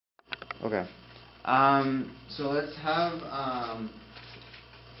Okay. So let's have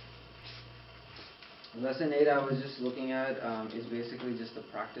lesson 8. I was just looking at is basically just a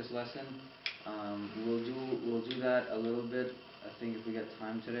practice lesson. We'll do that a little bit, I think, if we get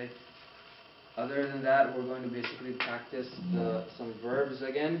time today. Other than that, we're going to basically practice some verbs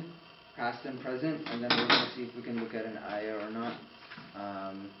again, past and present, and then we're going to see if we can look at an ayah or not.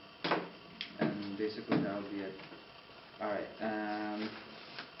 And basically that will be it. Alright,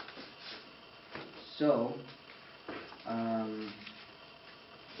 so,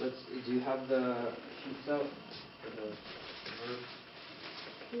 do you have the sheets out for the verbs?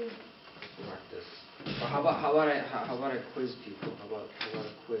 Yeah. Practice. Or how about I quiz people? How about a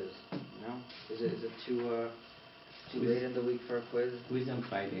quiz? You know, is it too late in the week for a quiz? Quiz on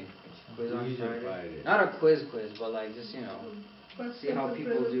Friday. Quiz on Friday. Not a quiz, but like just see how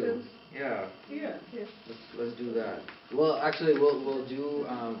people do. Yeah. Yeah. Let's do that. Well, actually, we'll go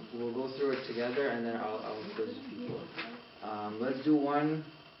through it together, and then I'll quiz people. Let's do one.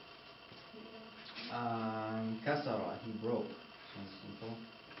 Kasara, he broke. Sounds simple.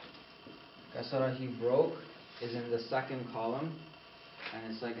 Kasara, he broke is in the second column,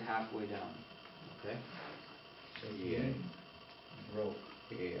 and it's like halfway down. Okay. So he broke.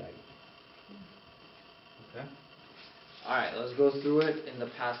 Yeah. Okay. All right. Let's go through it in the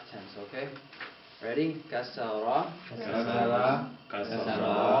past tense. Okay. Ready? Kasara. Kasara.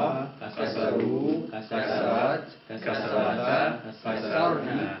 Kasara. Kasaru. Kasarat. Kasarata.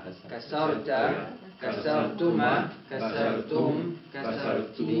 Kasarna. Kasarta. Kasartuma. Kasartum.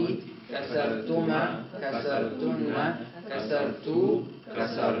 Kasarti. Kasartuma. Kasartunna. Kasartu.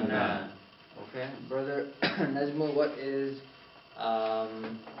 Kasarna. Okay. Brother Najmul, what is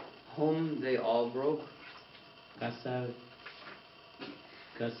whom they all broke? Kasaru.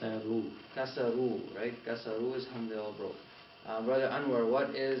 Kasaru, right? Kasaru is whom they all broke. Brother Anwar,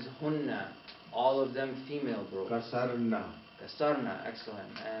 what is hunna? All of them female broke. Kasarna. Kasarna,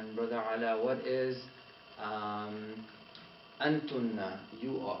 excellent. And Brother Ala, what is antunna?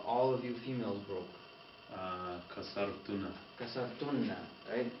 All of you females broke. Kasartuna. Kasartunna,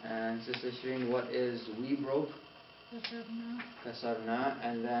 right? And Sister Shireen, what is we broke? Kasarna. Kasarna.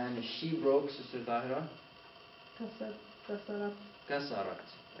 And then she broke, Sister Tahira? Kasarat. Kasarat.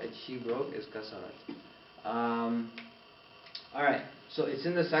 Right? She broke is kasarat. Alright, so it's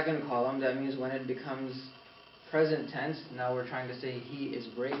in the second column. That means when it becomes present tense, now we're trying to say he is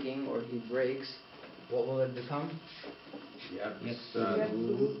breaking or he breaks. What will it become?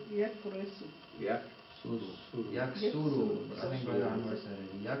 Yaksaru. Yaksuru. I think Brother Anwar said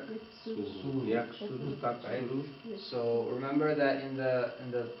it. Yaksuru. Right? So remember that in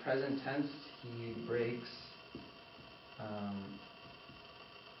the present tense, he breaks.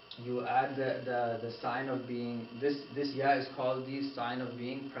 You add the sign of being, this ya is called the sign of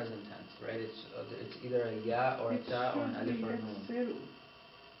being present tense, right? It's either a ya or a ta or an alif or a nun.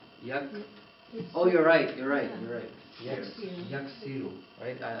 Yak. Oh, you're right. Yaksiru,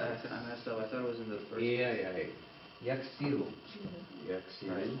 right? I messed up. I thought it was in the first. Yeah. Yaksiru.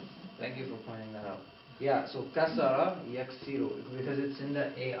 Yaksiru. Right. Thank you for pointing that out. Yeah. So kasara yaksiru because it's in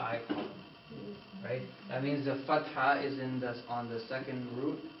the AI column. Right? That means the fatha is on the second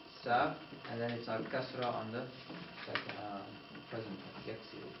root, sa, and then it's al kasra on the second present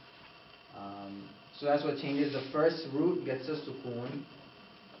yaksiru. So that's what changes. The first root gets a sukoon,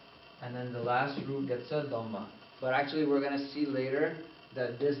 and then the last root gets a dhamma. But actually, we're going to see later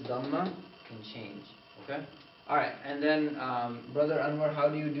that this dhamma can change. Okay? Alright, and then Brother Anwar, how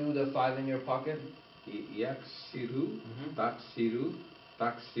do you do the 5 in your pocket? Yaksiru, taksiru,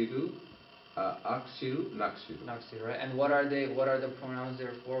 aksiru, naksiru. Naksiru, right? And what are the pronouns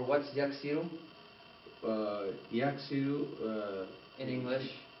there for? What's yaksiru? Yaksiru. In English?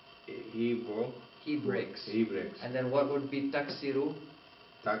 He broke. He breaks. He breaks. And then what would be taksiru?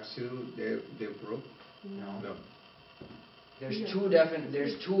 Taksiru, they broke. No. There's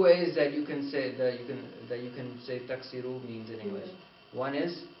two ways that you can say taksiru means in English. One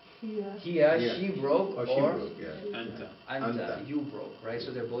is he she broke or she broke, anta you broke, right?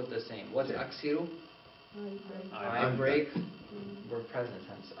 So they're both the same. What's aksiru? I break. We're present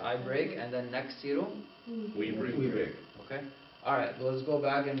tense. I break, and then naksiru? We break. Okay. All right. Let's go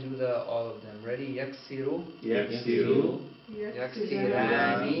back and do all of them. Ready? Yaksiru.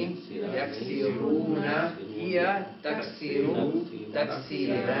 Yaksirani. Yaksiruna. Hiya taksiru.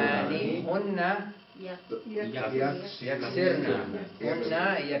 Taksirani. Hunna. Yaksirna. Hunna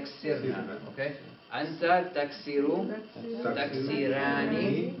yaksirna. Okay. Anta taksiru.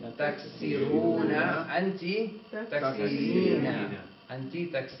 Taksirani. Taksiruna. Anti taksirina. Anti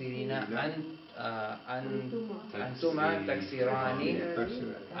taksirina. أنتما تكسران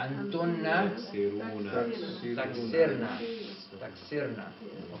أنتن تكسرنا.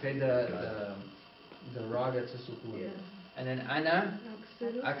 Okay, the ra gets a sukun. And then أنا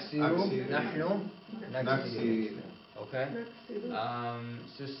أكسر نحن نكسر. Okay.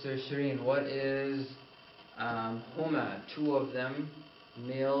 Sister Shireen, what is huma? Two of them,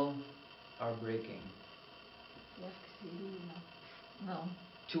 male, are breaking. No.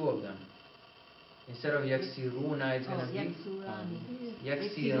 Two of them. Instead of yaksiruna, it's going to be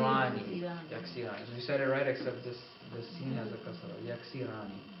yaksirani. Yaksirani. So you said it right, except the sin has a kasra.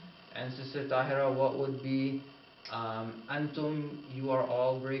 Yaksirani. And Sister Tahira, what would be antum? You are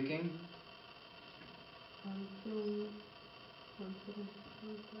all breaking.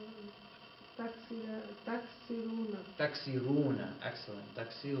 Taksiruna. Excellent.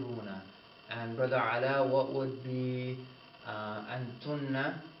 Taksiruna. And Brother Ala, what would be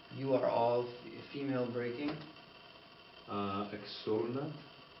antunna? You are all female breaking. Aksurna.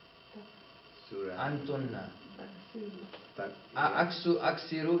 Antunna.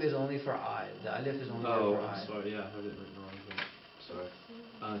 Aksiru is only for I. The alif is only there for I. Sorry, yeah, I had it written wrong. Sorry.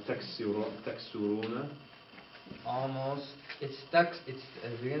 Taksuruna. Almost. It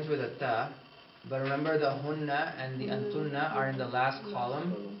begins with a ta. But remember the hunna and the antunna are in the last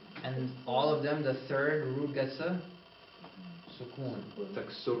column. And all of them, the third root gets a sukun.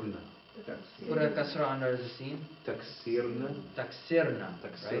 Taksurna. Put a kasra under the sin. Taksirna. Taksirna.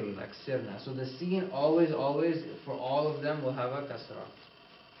 Right? Taksirna. So the sin always, for all of them will have a kasra.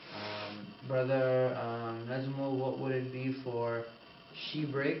 Brother Najmul, what would it be for she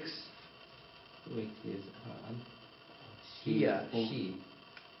breaks? Wait, is Hiya, she.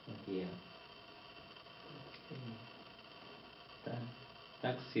 Here.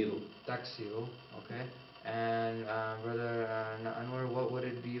 Taksiru. Taksiru, okay. And Brother Anwar, what would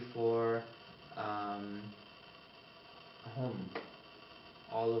it be for home?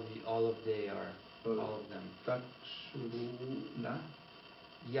 All of they are, all of them. Taksuruna.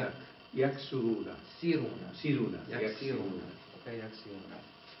 Yak. Yaksuruna. Siruna. Siruna. Yaksiruna. Okay, yaksiruna.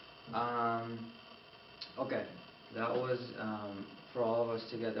 Okay, that was for all of us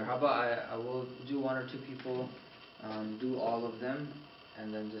together. How about I will do one or two people do all of them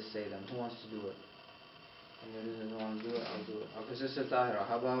and then just say them. Who wants to do it? Anybody doesn't want to do it, I'll do it. Okay, Sister Tahira,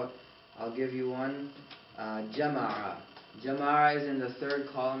 how about I'll give you one. Jama'a. Jama'a is in the third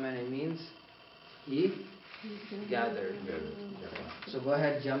column and it means he gathered. So go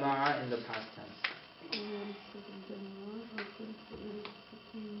ahead, Jama'a in the past tense.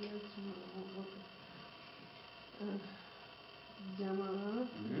 Jama'a,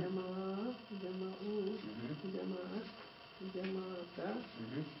 Jama'a, Jama'u, Jama'at, Jama'ata,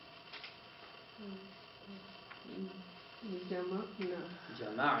 Jama'na.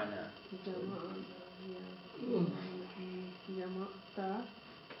 Jama'na. Jama'na, yeah. Jama'ta,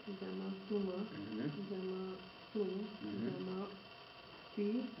 Jama'tuma, Jama'tum, Jama'ti,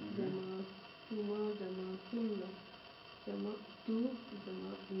 Jama'tuma, Jama'tunna, Jama'tu,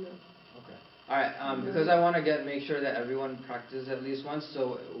 Jama'na. Okay. Alright, because I want to make sure that everyone practices at least once,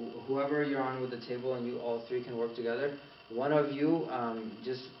 so whoever you're on with the table and you all three can work together, one of you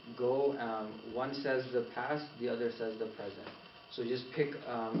just go, one says the past, the other says the present. So just pick,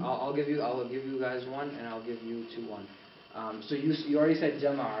 I'll give you guys one and I'll give you two one. So you already said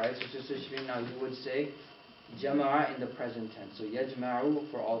jama'a, right? So Sister Shireen, now you would say jama'a in the present tense. So yajma'u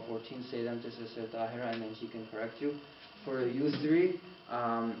for all 14, say them to Sister Tahira and then she can correct you. For you three,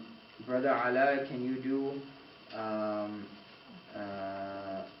 Brother Ala, can you do, how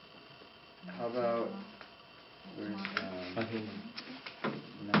about,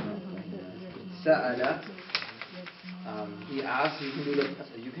 Sa'ala, he asked,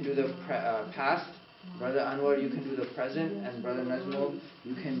 you can do the past. Brother Anwar, you can do the present, and Brother Najmul,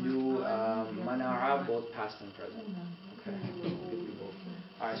 you can do Mana'a, both past and present. Okay, I'll give you both.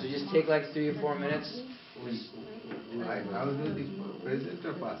 Alright, so just take like 3 or 4 minutes. I will do the present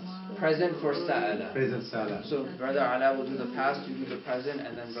or past? Present for Sa'ala. Present Sala. So Brother Ala will do the past, you do the present,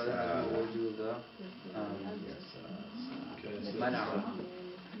 and then Brother Najmul will do the Mana'a.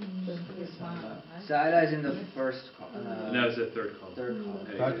 Sa'ala is in the first column. No, it's the third column. Third column.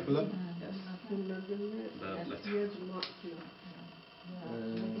 Third column? Yes.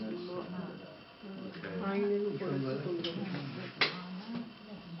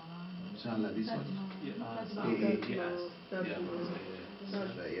 Inshallah, this one? Yes. Okay, I'm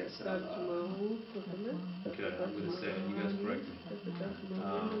going to say it. You guys correct me.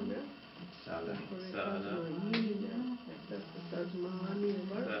 Sala.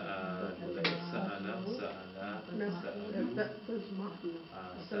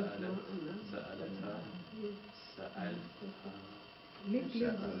 سألت سألتا سألت ليك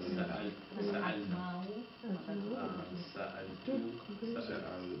ليك سألت سألنا سألت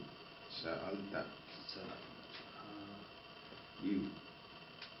سألت Sa'alta. you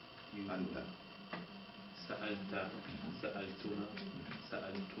You. Anta. سألت سألتنا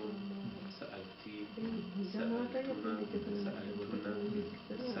سألتم سألتي جماعة سألتنا سألتنا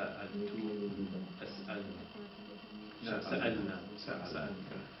سألتو أسألنا no سألنا Sa'alta.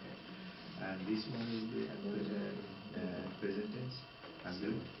 And this one will be present tense.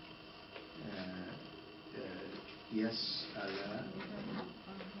 Angle. Yes, Allah.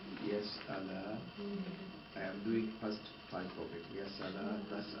 Yes, Allah. I am doing first 5 of it. Yes, Allah,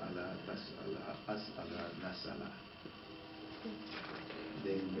 das Allah, das Allah, as Allah, nas Allah.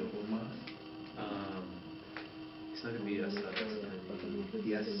 Then the Huma. It's not going to be yes, it's going to be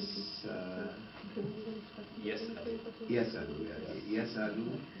Yes, yes, yes, alu, yes, alu,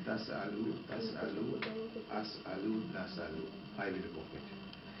 das alu, as alu, nas alu. 5 in the pocket.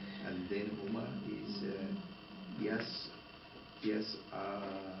 And then Huma is yes, yes,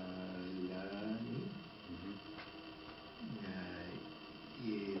 alani.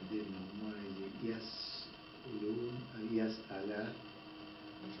 Then Huma is yes, ulun, yes, ala,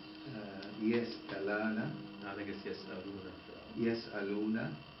 yes, alana. I think it's yes, aluna. Yes, aluna.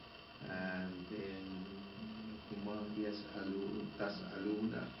 And then Huma, yes, alu, tas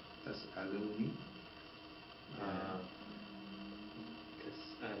aluna, tas aluni.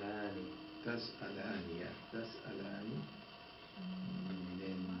 تسألاني Tas alani, yeah, tas alani. And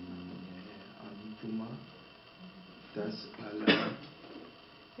then antuma, tas ala,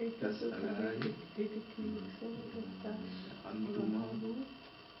 tas alani. Antuma,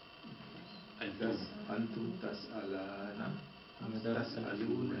 tas antum, tas alana, tas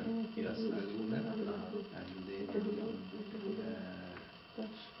aluna, tas aluna. And then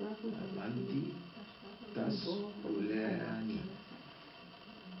anti, tas ulani.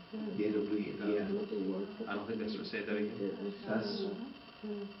 Yeah. I don't think that's what say that again.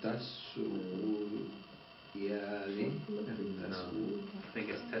 Tasuyali. I think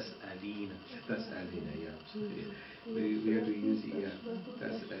it's تسألين. Tas'alina, yeah. We have to use yeah.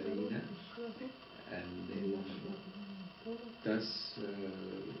 Tas'alina. And then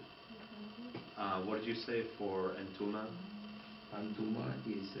What did you say for Antuma? Antuma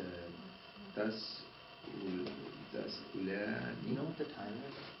is Tas'ulani. You know what the time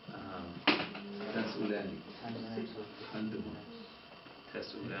is? Tas'ulani. Antuma.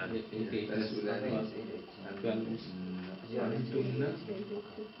 تسألاني. Tas'ulani. Antumna.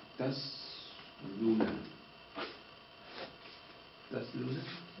 Tasluna. Tasluna.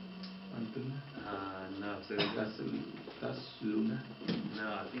 Antumna. No, so Tasluna. no,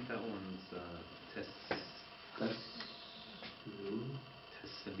 I think that one's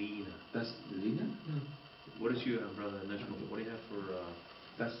Taslina. Taslina. What is you, brother Najma? What do you have for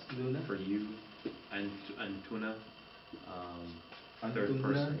Tasluna. for you? Antuna. Third Antuna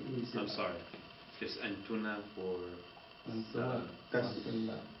person. is I'm sorry. Just Antuna for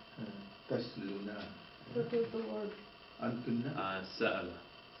Tasluna. What is the word? Antuna. Sa'ala.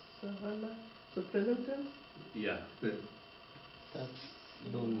 Sahala. So present tense? Yeah.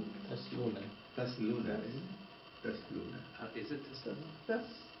 Tasluna. Tasluna. Is it Tasluna?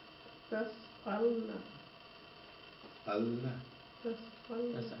 Tas alna. Allah. Tas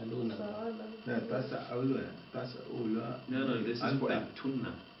alna. Sahala. No, Tas'aluna. No, this is for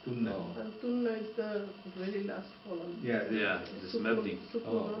Antuna. Tunna. Antunna is the very last column. Yeah. Yeah, this Mabni.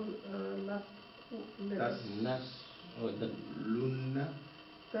 Sukun on last letter. Lunna.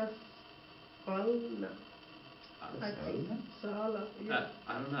 Tas alna. I think Sahala. Yeah. I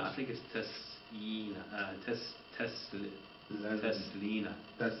don't know. I think it's Taslina. Taslina.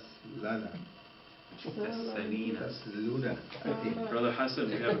 Taslana. Taslina. Tasluna. I think. Brother Hassan,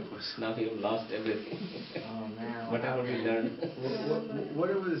 we have a question. Now we have lost everything. Oh man. Whatever we learned.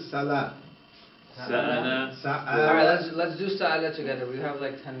 Whatever the salah. Sa'ala. Alright, let's do Sa'ala together. We have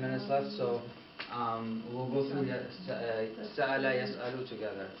like 10 minutes left, so we'll go through Sa'ala, Yas'alu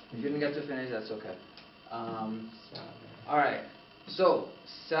together. If you didn't get to finish, that's okay. Alright, so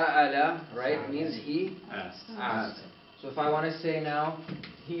Sa'ala, right, means he asked. So if I want to say now,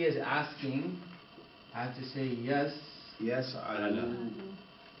 he is asking, I have to say yes. Yes, alu.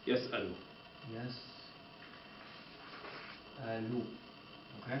 Yes, Alu. Yes. Alu.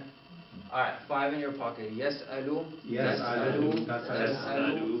 Okay? Alright, 5 in your pocket. Yes, alu. Yes, alu.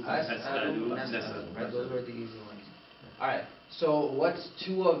 Tas'alu. As'alu. Tas'alu. Nas'alu. Right, those were the easy ones. Alright, so what's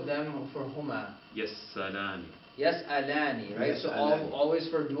 2 of them for huma? Yes, Salani. Yes, alani, right? Yes, So alani. always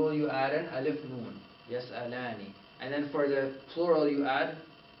for dual you add an alif noon. Yes, alani. And then for the plural you add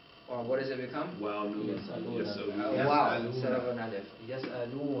Or what does it become? Wow, noon. Yas'aluna. Yas'aluna. Wow, Yas'aluna. instead of an alif.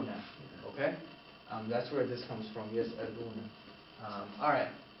 Yas'aluna. Okay? That's where this comes from. Yas'aluna. Alright.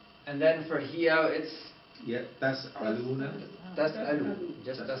 And then for hiya, it's Yeah, tas'aluna. tas'alu.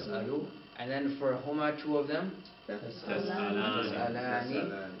 Just tas'alu. And then for huma, two of them, Tas'alani.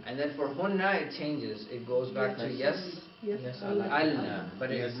 tas'alani. And then for hunna, it changes. It goes back to yes, Yes, alna.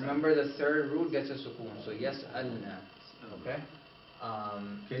 But Yes, remember the third root gets a sukoon. So yes, alna. Okay?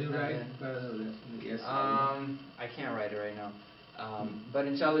 Can you and write then- yes? I can't write it right now. But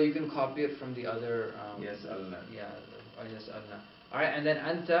inshallah you can copy it from the other. Yes, Allah. Yeah, or yes, alna. Alright, and then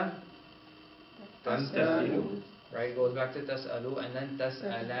anta, Anta. right, goes back to tas'alu, and then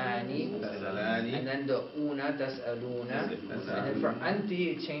tas'alani. Tas'alani. And then the una, tas'aluna. And then for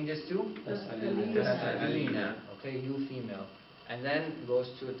anti, it changes to tas'alina. Okay, you female. And then it goes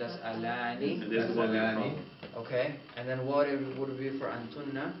to tas'alani. And this is what we're Tas'alani. from. Okay, and then what it would be for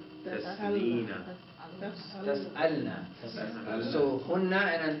antunna? Taslina. Tas'alna. So hunna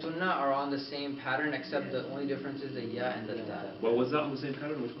and antunna are on the same pattern, except the only difference is the ya and the ta. What was that on the same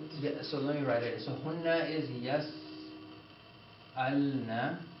pattern? Which ones? Yeah, so let me write it. So hunna is yes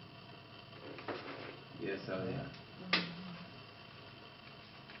alna. Yes, Allah.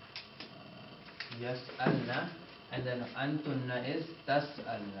 Yes alna. And then antunna is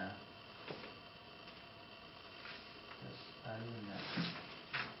tas'alna. Tas'alna.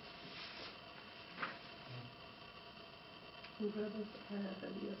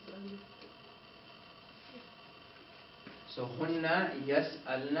 So hunna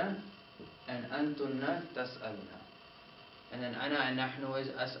yas'alna and antunna tas'alna. And then ana and nahnu is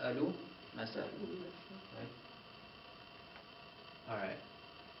as'alu, nas'alu. Right? Alright.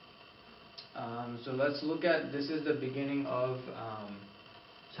 So let's look at, this is the beginning of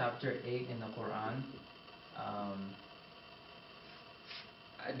chapter 8 in the Quran.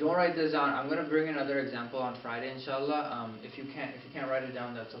 Don't write this down. I'm going to bring another example on Friday, inshallah. If you can't write it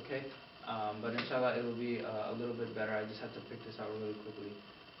down, that's okay. But inshallah, it will be a little bit better. I just have to pick this out really quickly.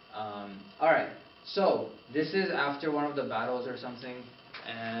 Alright, so this is after one of the battles or something,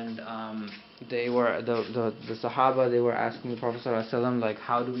 and they were the Sahaba, they were asking the Prophet ﷺ, like,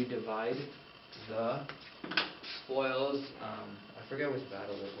 how do we divide the spoils? I forget which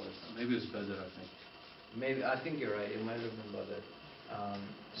battle it was. Maybe it was Badr, I think. Maybe, I think you're right, it might have been Badr.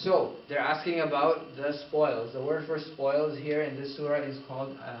 So they're asking about the spoils. The word for spoils here in this surah is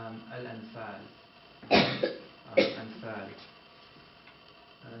called al-anfal. Anfal.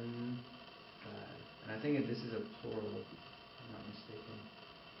 And I think this is a plural, if I'm not mistaken.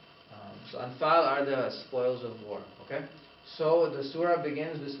 So anfal are the spoils of war. Okay. So the surah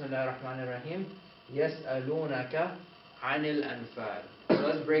begins, Bismillahir Rahmanir Rahim. Yas'alunaka anil anfal. So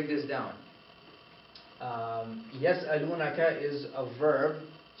let's break this down. Yas'alunaka is a verb.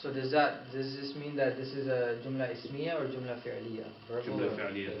 So does this mean that this is a jumla ismiya or jumla fi'liya? Jumla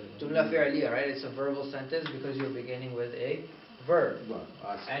fi'liya. Jumla fi'liya, right? It's a verbal sentence because you're beginning with a verb. Well,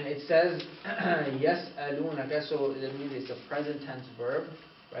 ask. And it says yas'alunaka, so that means it's a present tense verb,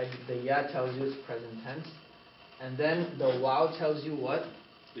 right? The ya tells you it's present tense. And then the wow tells you what?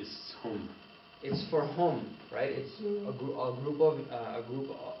 It's home. It's for whom, right? It's a group,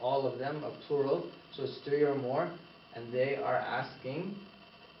 all of them, a plural. So it's three or more, and they are asking,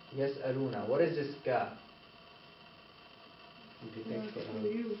 yas'aluna. What is this ka?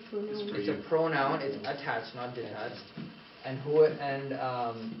 It's a pronoun. It's attached, not detached. And who is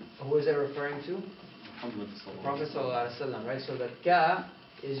it referring to? Muhammad Prophet sallallahu alaihi wasallam, right? So the ka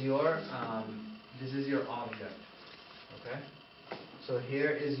is your this is your object. Okay. So here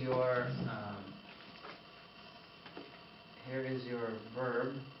is your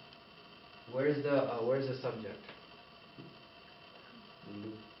verb. Where's the subject?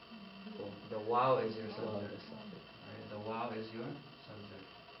 The wow is your subject. Right? The wow is your subject.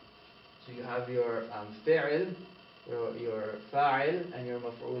 So you have your fi'il, your fa'il, and your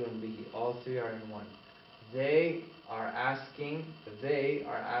maf'ulun bihi. All three are in one. They are asking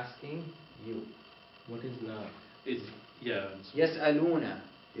you. What is na? It's, yeah. Yas'aluna.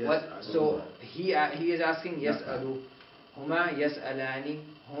 Yes, What? aluna. So he is asking yas'alu. Huma yas'alani.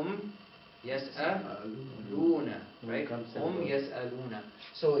 Hum yas'aluna. Right? Hum yas'aluna.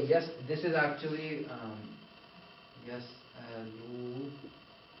 So yes, this is actually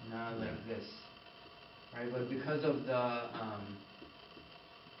yas'aluna like this. Right? But because of the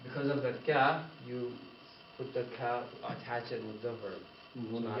ka, you put the ka, attach it with the verb.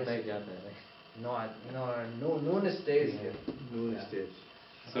 Noon आता ही जाता है, right? No, noon stays here. Noon Yeah. stage.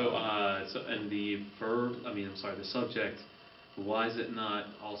 So, and the verb, the subject, why does it not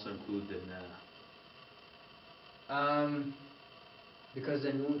also include the na? Because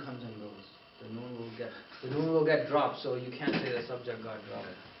the noon comes and goes. The noon will get dropped, so you can't say the subject got dropped.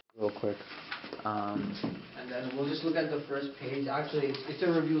 Real quick. And then we'll just look at the first page. Actually, it's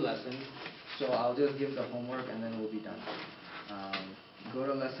a review lesson, so I'll just give the homework and then we'll be done. Go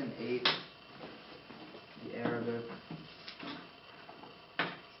to lesson 8, the Arabic.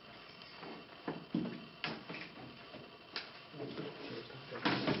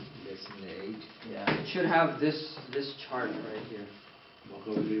 Lesson 8. Yeah, it should have this chart right here.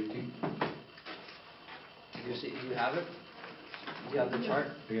 Vocabulary. Do you have it? Do you have the chart?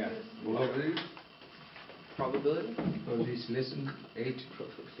 Yeah. Vocabulary. Probability? For this lesson 8.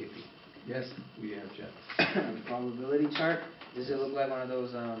 Probability. Yes, we have chart. Probability chart. Does it look like one of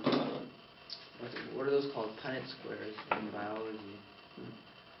those, what are those called? Punnett squares in biology.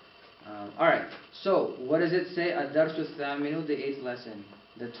 Alright, so what does it say? Ad-Darsu Thaminu, the 8th lesson.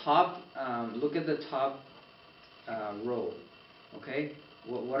 The top, look at the top row. Okay?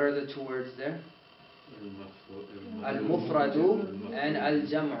 What are the two words there? Al-Mufradu and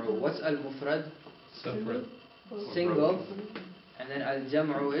Al-Jam'u. What's Al-Mufrad? Separate. Single. And then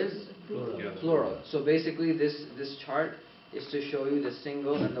Al-Jam'u is? Plural. Plural. So basically this chart is to show you the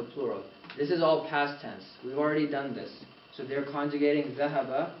single and the plural. This is all past tense. We've already done this. So they're conjugating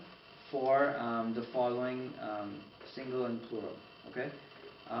dhahaba for the following single and plural. Okay?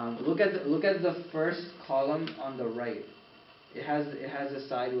 Look at the first column on the right. It has a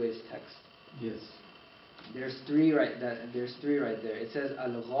sideways text. Yes. There's three right there. It says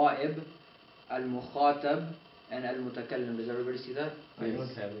al-ghaib, al-mukhatab, and al-mutakallim. Does everybody see that? I don't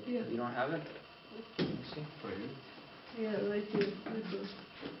have it. Yeah, You don't have it? Let me see. yeah, right here. This one.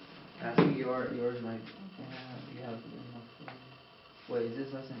 I think yours might. You have enough. Wait, is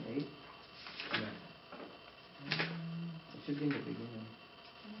this lesson 8? Yeah. It should be in the beginning.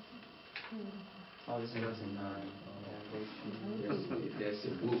 Oh, this is lesson 9. There's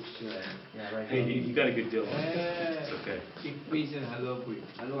a books. Yeah, right Hey, here. you got a good deal. It's okay. Hello, please.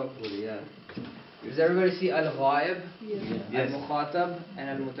 Al-Waqul, yeah. Does everybody see al-ghaib, Yeah. Yes. al-mukhatab, and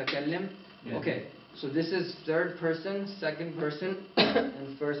al-mutakallim? Yeah. Okay, so this is third person, second person,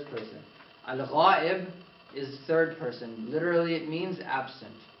 and first person. Al-ghaib is third person. Literally, it means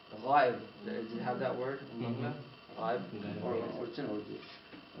absent. Ghaib. Does it have that word in Bangla? Ghaib? Or it's in Urdu.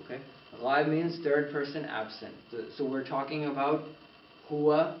 Okay. Ghaib means third person absent. So we're talking about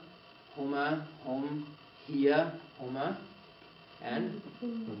huwa, huma, hum, hiya, huma, and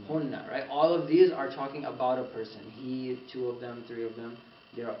hunna, right? All of these are talking about a person. He, two of them, three of them.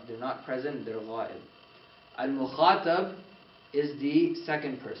 They're not present, they're ghaib. Al-mukhatab is the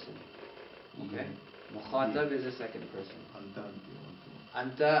second person. Okay? Mukhatab is the second person.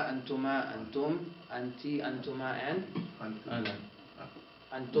 Anta, antuma, antum, anti, antuma, and Ana.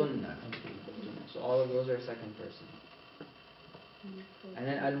 antunna. So all of those are second person. And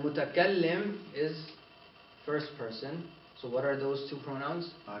then al-mutakallim is first person. So what are those two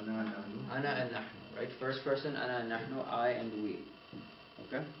pronouns? Ana, nahnu. Ana and nahnu, right? First person, ana and nahnu, I and we.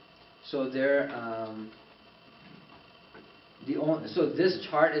 Okay? So they're so this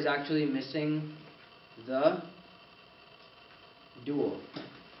chart is actually missing the dual,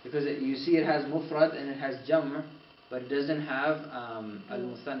 because you see it has mufrad and it has jam', but it doesn't have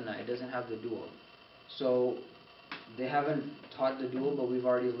al-muthanna. It doesn't have the dual. So they haven't taught the dual, but we've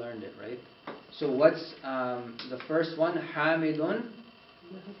already learned it, right? So what's the first one? Hamidun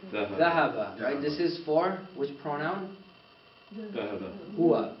dhahaba, right? This is for which pronoun?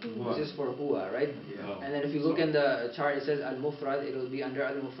 Huwa. This is for huwa, right? Yeah. And then if you look in the chart, it says al-mufrad. It will be under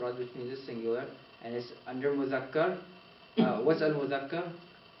al-mufrad, which means it's singular, and it's under muzakkar. What's al-muzakkar?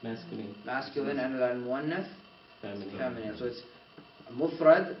 Masculine. Masculine, and al-muannath? Feminine. Feminine. So it's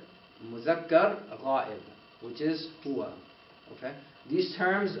mufrad, muzakkar, ghaib, which is huwa. Okay? These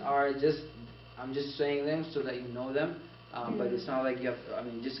terms are just, I'm just saying them so that you know them, but it's not like you have,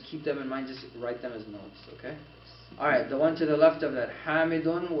 just keep them in mind, just write them as notes, okay? Alright, the one to the left of that,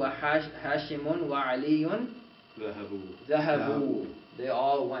 Hamidun wa Hashimun wa Aliyun dhahabu. They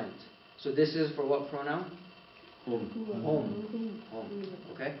all went. So this is for what pronoun? Hum.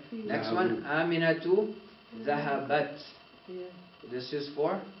 Okay? Next one, Aminatu dhahabat. Yeah. This is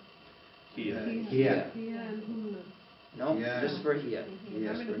for? Here. Here and hunna. No, Yeah. just for here. I mean,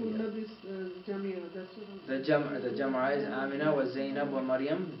 hunna is jamia. That's what The jam'a is Amina wa Zainab wa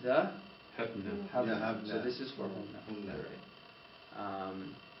Maryam the Habna. Habna. Habna. So this is for Hunna. Hunna.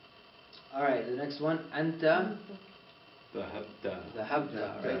 Alright, the next one, Anta Dhahabta.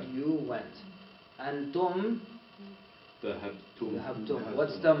 dhahabta, right? You went. Antum Dhahabtum. dhahabtum.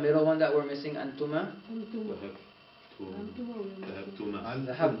 What's the middle one that we're missing? Antuma Antuma. Dhahabtuma.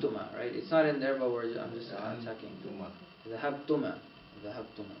 dhahabtuma, right? It's not in there, but I'm just checking. Antuma. Dhahabtuma.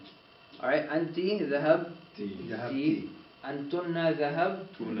 ذهبتما. Alright, أنتِ ذهبتِ. ذهبتي. أنتن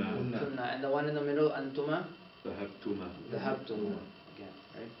ذهبتن. تنا And the one in the middle, أنتما. ذهبتما. ذهبتما. Again,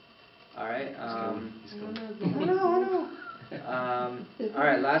 right? Alright, He's coming.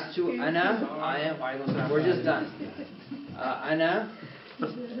 alright, last two. أنا, I am, we're just done. أنا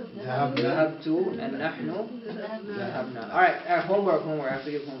ذهبت and نحن ذهبنا. Alright, homework, I have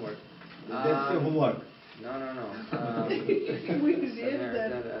to give homework. That's the homework. No. We did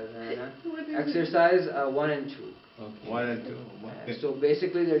that. Exercise 1 and 2. Okay. 1 and 2. So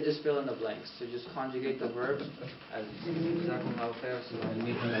basically they're just fill in the blanks. So just conjugate the verbs as جزاكم الله خير.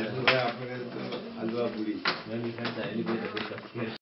 When we had the elevator, we